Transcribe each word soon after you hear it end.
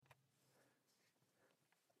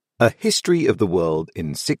A History of the World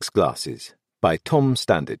in 6 Glasses by Tom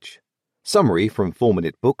Standage. Summary from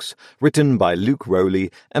 4-Minute Books, written by Luke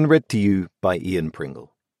Rowley and read to you by Ian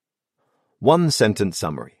Pringle. 1-sentence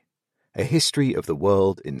summary. A History of the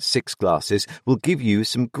World in 6 Glasses will give you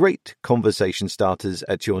some great conversation starters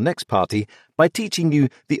at your next party by teaching you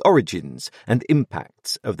the origins and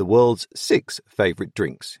impacts of the world's 6 favourite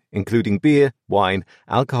drinks, including beer, wine,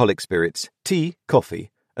 alcoholic spirits, tea,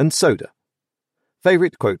 coffee, and soda.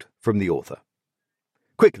 Favourite quote from the author.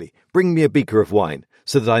 Quickly, bring me a beaker of wine,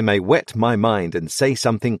 so that I may wet my mind and say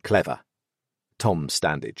something clever. Tom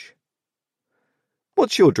Standage.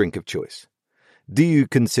 What's your drink of choice? Do you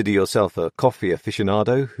consider yourself a coffee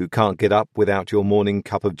aficionado who can't get up without your morning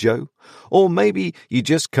cup of joe? Or maybe you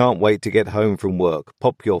just can't wait to get home from work,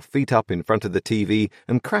 pop your feet up in front of the TV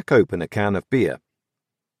and crack open a can of beer.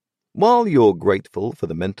 While you're grateful for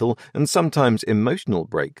the mental and sometimes emotional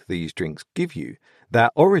break these drinks give you,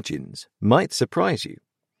 their origins might surprise you.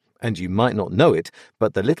 And you might not know it,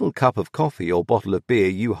 but the little cup of coffee or bottle of beer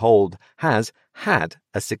you hold has had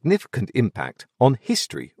a significant impact on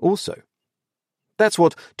history also. That's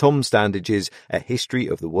what Tom Standage's A History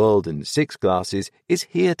of the World in 6 Glasses is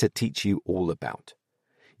here to teach you all about.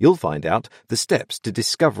 You'll find out the steps to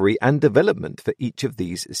discovery and development for each of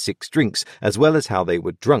these 6 drinks, as well as how they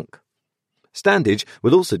were drunk. Standage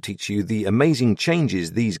will also teach you the amazing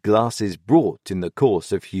changes these glasses brought in the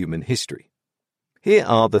course of human history. Here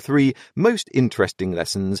are the 3 most interesting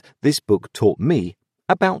lessons this book taught me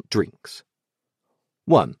about drinks.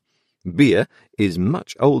 1. Beer is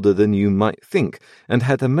much older than you might think and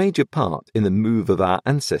had a major part in the move of our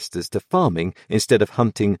ancestors to farming instead of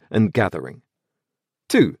hunting and gathering.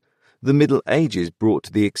 2. The Middle Ages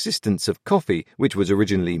brought the existence of coffee, which was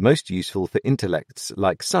originally most useful for intellects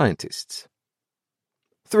like scientists.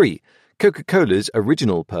 3. Coca-Cola's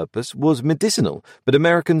original purpose was medicinal, but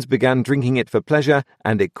Americans began drinking it for pleasure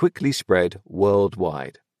and it quickly spread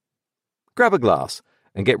worldwide. Grab a glass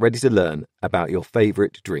and get ready to learn about your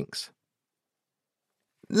favourite drinks.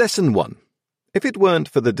 Lesson 1. If it weren't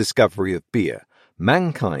for the discovery of beer,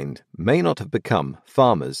 mankind may not have become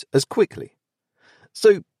farmers as quickly.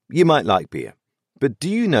 So, you might like beer, but do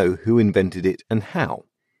you know who invented it and how?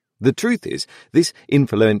 The truth is, this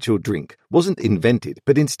influential drink wasn't invented,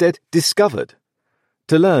 but instead discovered.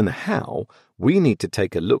 To learn how, we need to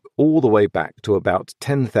take a look all the way back to about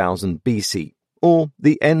 10,000 BC, or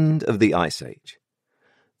the end of the Ice Age.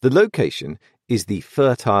 The location is the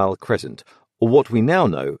Fertile Crescent, or what we now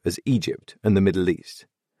know as Egypt and the Middle East.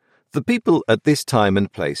 The people at this time and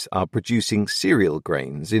place are producing cereal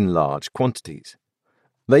grains in large quantities.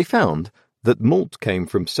 They found that malt came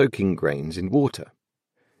from soaking grains in water.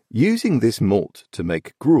 Using this malt to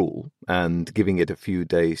make gruel and giving it a few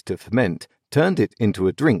days to ferment turned it into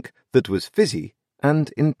a drink that was fizzy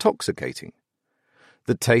and intoxicating.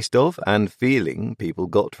 The taste of and feeling people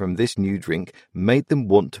got from this new drink made them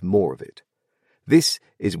want more of it. This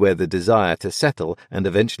is where the desire to settle and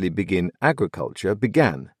eventually begin agriculture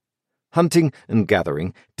began. Hunting and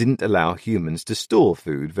gathering didn't allow humans to store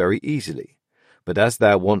food very easily. But as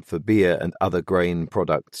their want for beer and other grain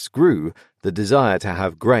products grew, the desire to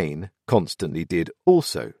have grain constantly did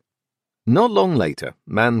also. Not long later,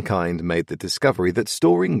 mankind made the discovery that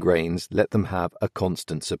storing grains let them have a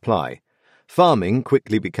constant supply. Farming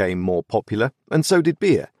quickly became more popular, and so did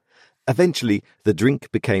beer. Eventually, the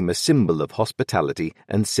drink became a symbol of hospitality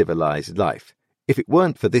and civilized life. If it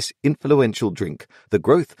weren't for this influential drink, the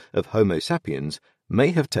growth of Homo sapiens may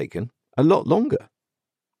have taken a lot longer.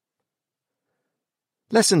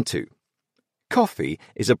 Lesson 2. Coffee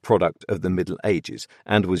is a product of the Middle Ages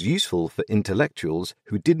and was useful for intellectuals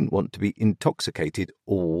who didn't want to be intoxicated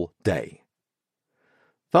all day.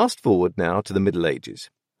 Fast forward now to the Middle Ages.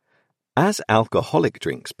 As alcoholic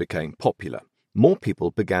drinks became popular, more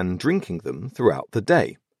people began drinking them throughout the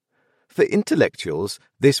day. For intellectuals,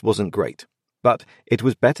 this wasn't great, but it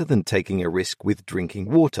was better than taking a risk with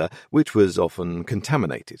drinking water, which was often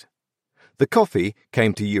contaminated. The coffee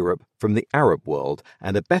came to Europe from the Arab world,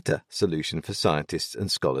 and a better solution for scientists and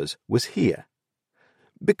scholars was here.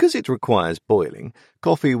 Because it requires boiling,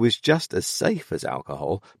 coffee was just as safe as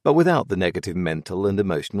alcohol, but without the negative mental and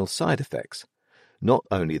emotional side effects. Not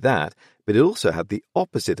only that, but it also had the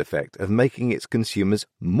opposite effect of making its consumers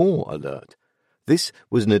more alert. This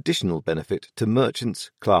was an additional benefit to merchants,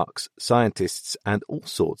 clerks, scientists, and all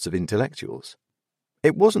sorts of intellectuals.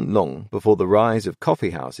 It wasn't long before the rise of coffee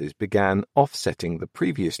houses began offsetting the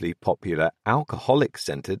previously popular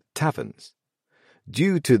alcoholic-centered taverns.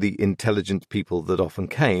 Due to the intelligent people that often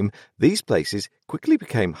came, these places quickly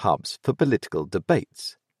became hubs for political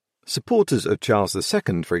debates. Supporters of Charles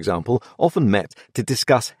II, for example, often met to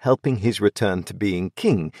discuss helping his return to being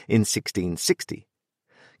king in 1660.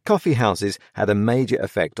 Coffee houses had a major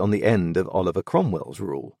effect on the end of Oliver Cromwell's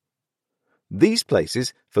rule. These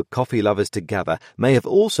places for coffee lovers to gather may have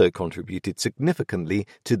also contributed significantly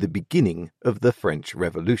to the beginning of the French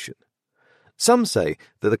Revolution. Some say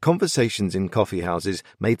that the conversations in coffee houses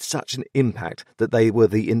made such an impact that they were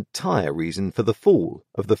the entire reason for the fall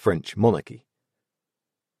of the French monarchy.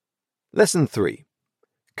 Lesson 3.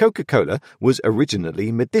 Coca-Cola was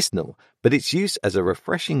originally medicinal, but its use as a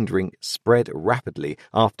refreshing drink spread rapidly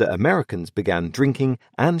after Americans began drinking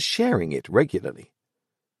and sharing it regularly.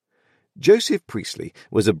 Joseph Priestley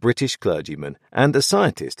was a British clergyman and a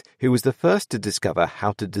scientist who was the first to discover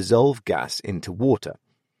how to dissolve gas into water.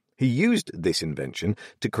 He used this invention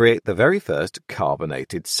to create the very first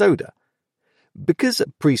carbonated soda. Because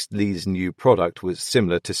Priestley's new product was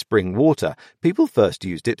similar to spring water, people first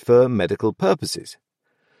used it for medical purposes.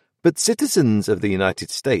 But citizens of the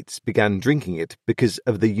United States began drinking it because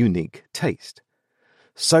of the unique taste.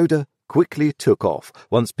 Soda quickly took off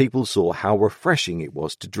once people saw how refreshing it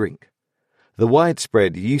was to drink. The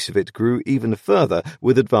widespread use of it grew even further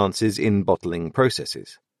with advances in bottling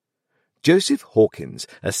processes. Joseph Hawkins,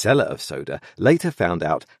 a seller of soda, later found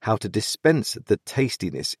out how to dispense the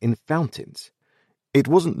tastiness in fountains. It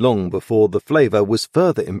wasn't long before the flavour was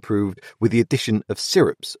further improved with the addition of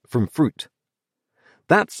syrups from fruit.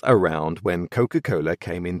 That's around when Coca-Cola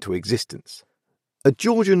came into existence. A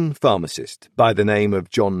Georgian pharmacist by the name of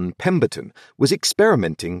John Pemberton was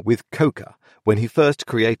experimenting with coca when he first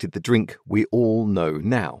created the drink we all know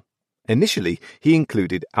now. Initially, he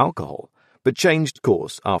included alcohol, but changed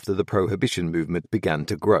course after the Prohibition movement began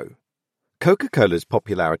to grow. Coca-Cola's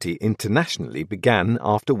popularity internationally began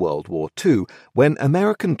after World War II, when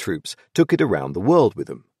American troops took it around the world with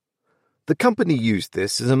them. The company used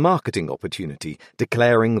this as a marketing opportunity,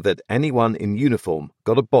 declaring that anyone in uniform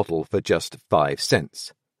got a bottle for just 5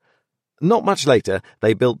 cents. Not much later,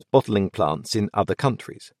 they built bottling plants in other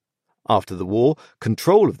countries. After the war,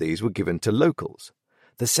 control of these were given to locals.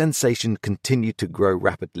 The sensation continued to grow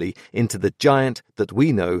rapidly into the giant that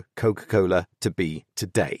we know Coca-Cola to be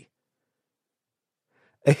today.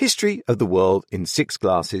 A History of the World in 6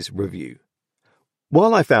 Glasses review.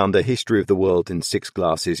 While I found A History of the World in 6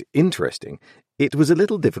 Glasses interesting, it was a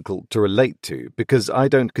little difficult to relate to because I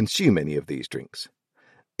don't consume any of these drinks.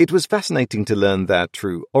 It was fascinating to learn their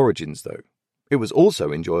true origins, though. It was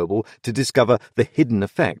also enjoyable to discover the hidden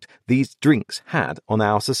effect these drinks had on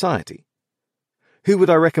our society. Who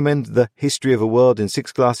would I recommend The History of a World in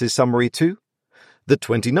 6 Glasses summary to? The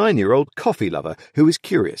 29-year-old coffee lover who is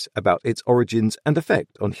curious about its origins and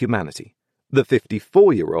effect on humanity. The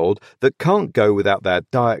 54-year-old that can't go without their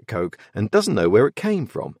Diet Coke and doesn't know where it came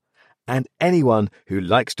from. And anyone who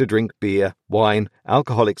likes to drink beer, wine,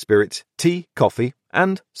 alcoholic spirits, tea, coffee,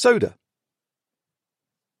 and soda.